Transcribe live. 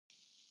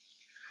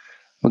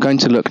We're going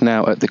to look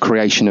now at the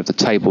creation of the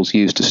tables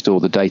used to store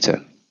the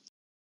data.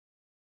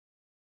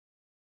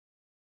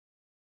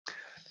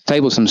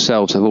 Tables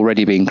themselves have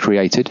already been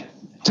created,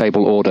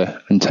 table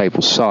order and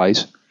table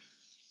size.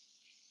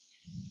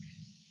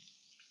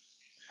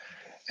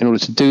 In order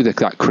to do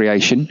that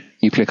creation,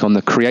 you click on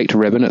the Create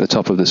ribbon at the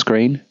top of the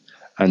screen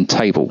and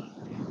Table.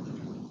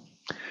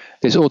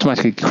 This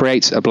automatically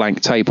creates a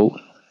blank table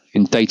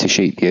in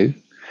Datasheet view.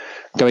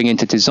 Going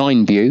into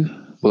Design view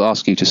will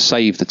ask you to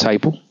save the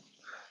table,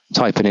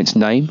 type in its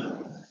name,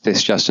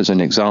 this just as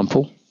an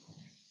example.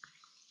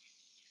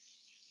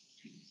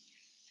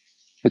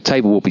 The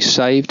table will be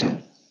saved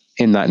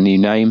in that new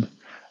name,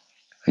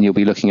 and you'll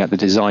be looking at the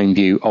design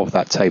view of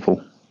that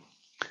table.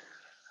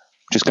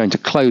 I'm just going to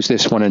close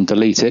this one and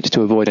delete it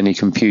to avoid any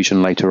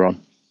confusion later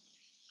on.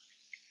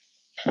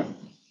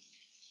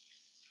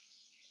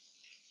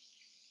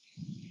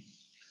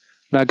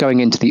 Now going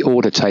into the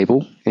order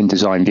table in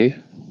design view,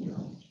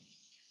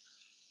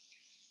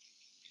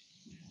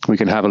 we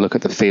can have a look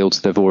at the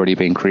fields that have already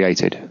been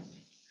created.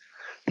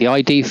 The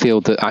ID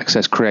field that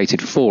Access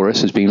created for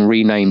us has been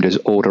renamed as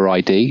Order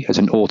ID as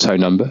an auto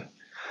number.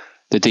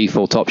 The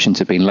default options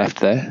have been left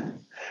there.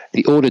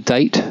 The order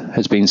date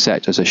has been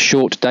set as a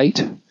short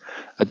date.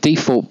 A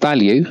default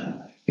value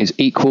is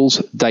equals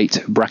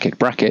date bracket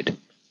bracket.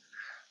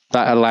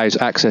 That allows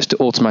Access to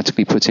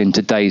automatically put in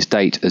today's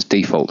date as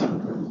default.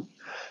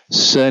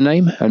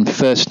 Surname and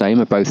first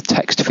name are both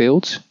text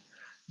fields,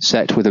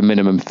 set with a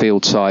minimum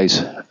field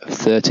size of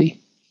 30.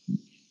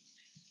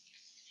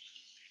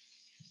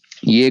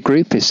 Year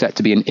group is set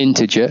to be an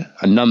integer,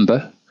 a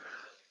number.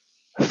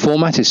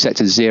 Format is set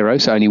to 0,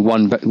 so only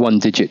one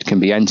digit can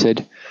be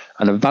entered.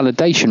 And a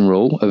validation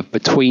rule of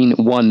between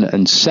 1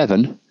 and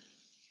 7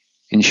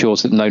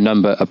 ensures that no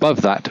number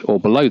above that or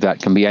below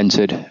that can be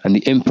entered, and the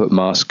input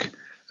mask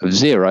of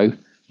 0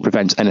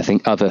 prevents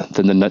anything other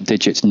than the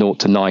digits 0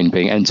 to 9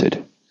 being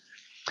entered.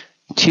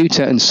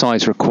 Tutor and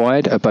size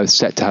required are both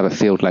set to have a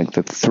field length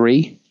of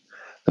 3.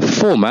 The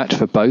format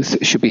for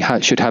both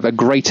should have a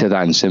greater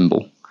than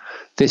symbol.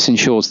 This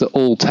ensures that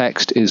all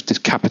text is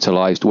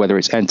capitalized whether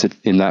it's entered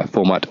in that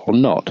format or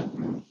not.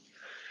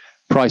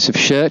 Price of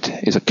shirt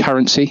is a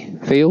currency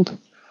field.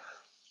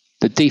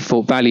 The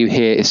default value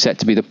here is set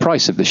to be the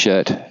price of the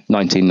shirt,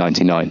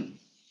 $19.99.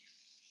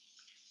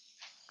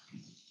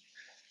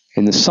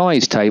 In the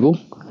size table,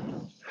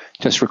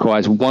 just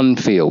requires one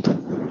field.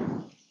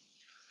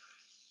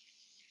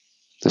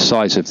 The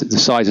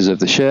sizes of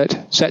the shirt,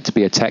 set to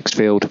be a text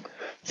field,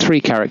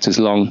 3 characters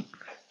long,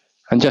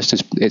 and just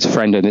as its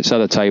friend in its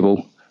other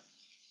table,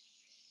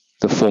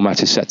 the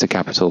format is set to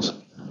capitals.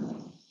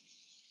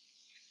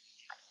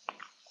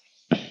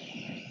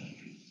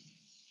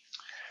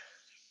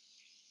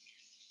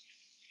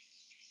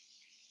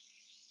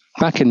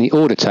 Back in the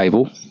order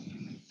table,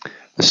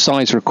 the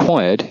size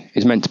required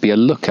is meant to be a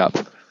lookup,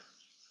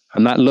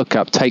 and that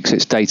lookup takes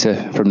its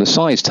data from the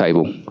size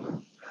table.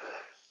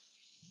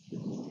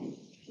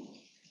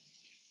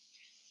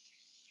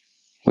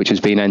 Which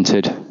has been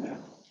entered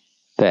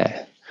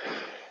there.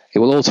 It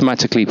will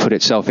automatically put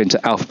itself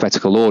into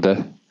alphabetical order,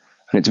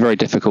 and it's very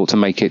difficult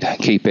to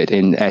keep it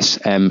in S,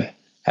 M,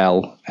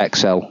 L,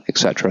 XL,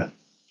 etc.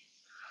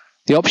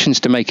 The options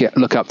to make it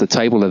look up the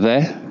table are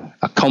there: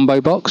 a combo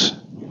box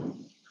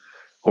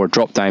or a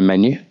drop-down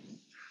menu.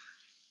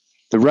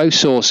 The row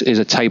source is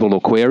a table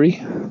or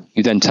query.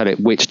 You then tell it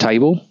which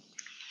table.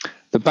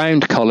 The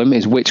bound column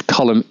is which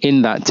column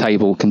in that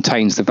table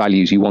contains the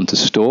values you want to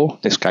store, in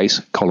this case,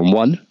 column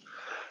 1.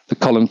 The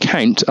column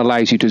count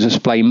allows you to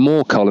display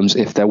more columns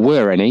if there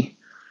were any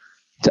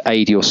to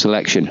aid your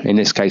selection. In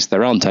this case,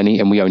 there aren't any,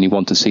 and we only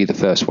want to see the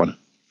first one.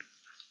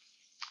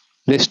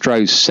 List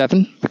rows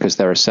 7, because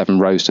there are 7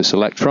 rows to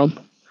select from.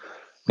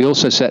 We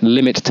also set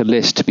limit to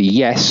list to be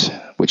yes,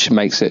 which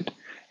makes it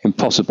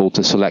impossible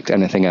to select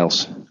anything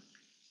else.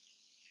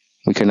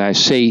 We can now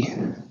see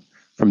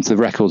from the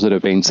records that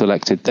have been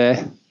selected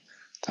there,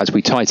 as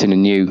we tighten a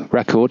new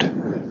record,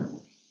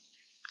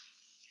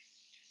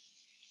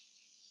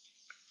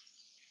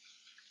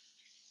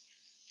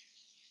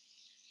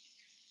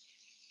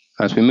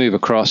 as we move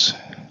across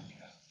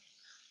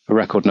a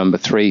record number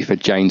 3 for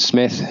Jane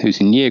Smith, who's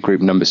in year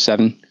group number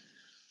 7.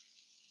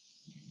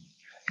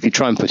 If you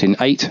try and put in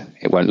 8,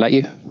 it won't let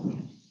you.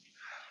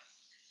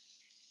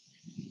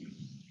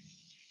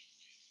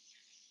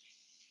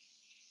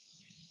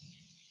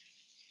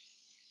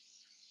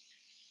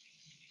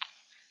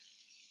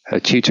 Her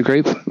tutor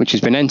group, which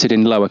has been entered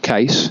in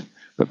lowercase,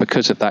 but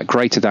because of that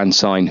greater than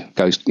sign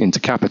goes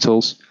into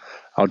capitals,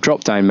 our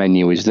drop-down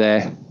menu is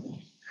there.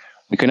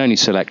 We can only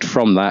select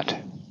from that.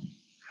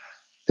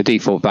 The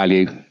default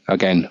value,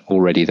 again,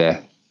 already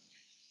there.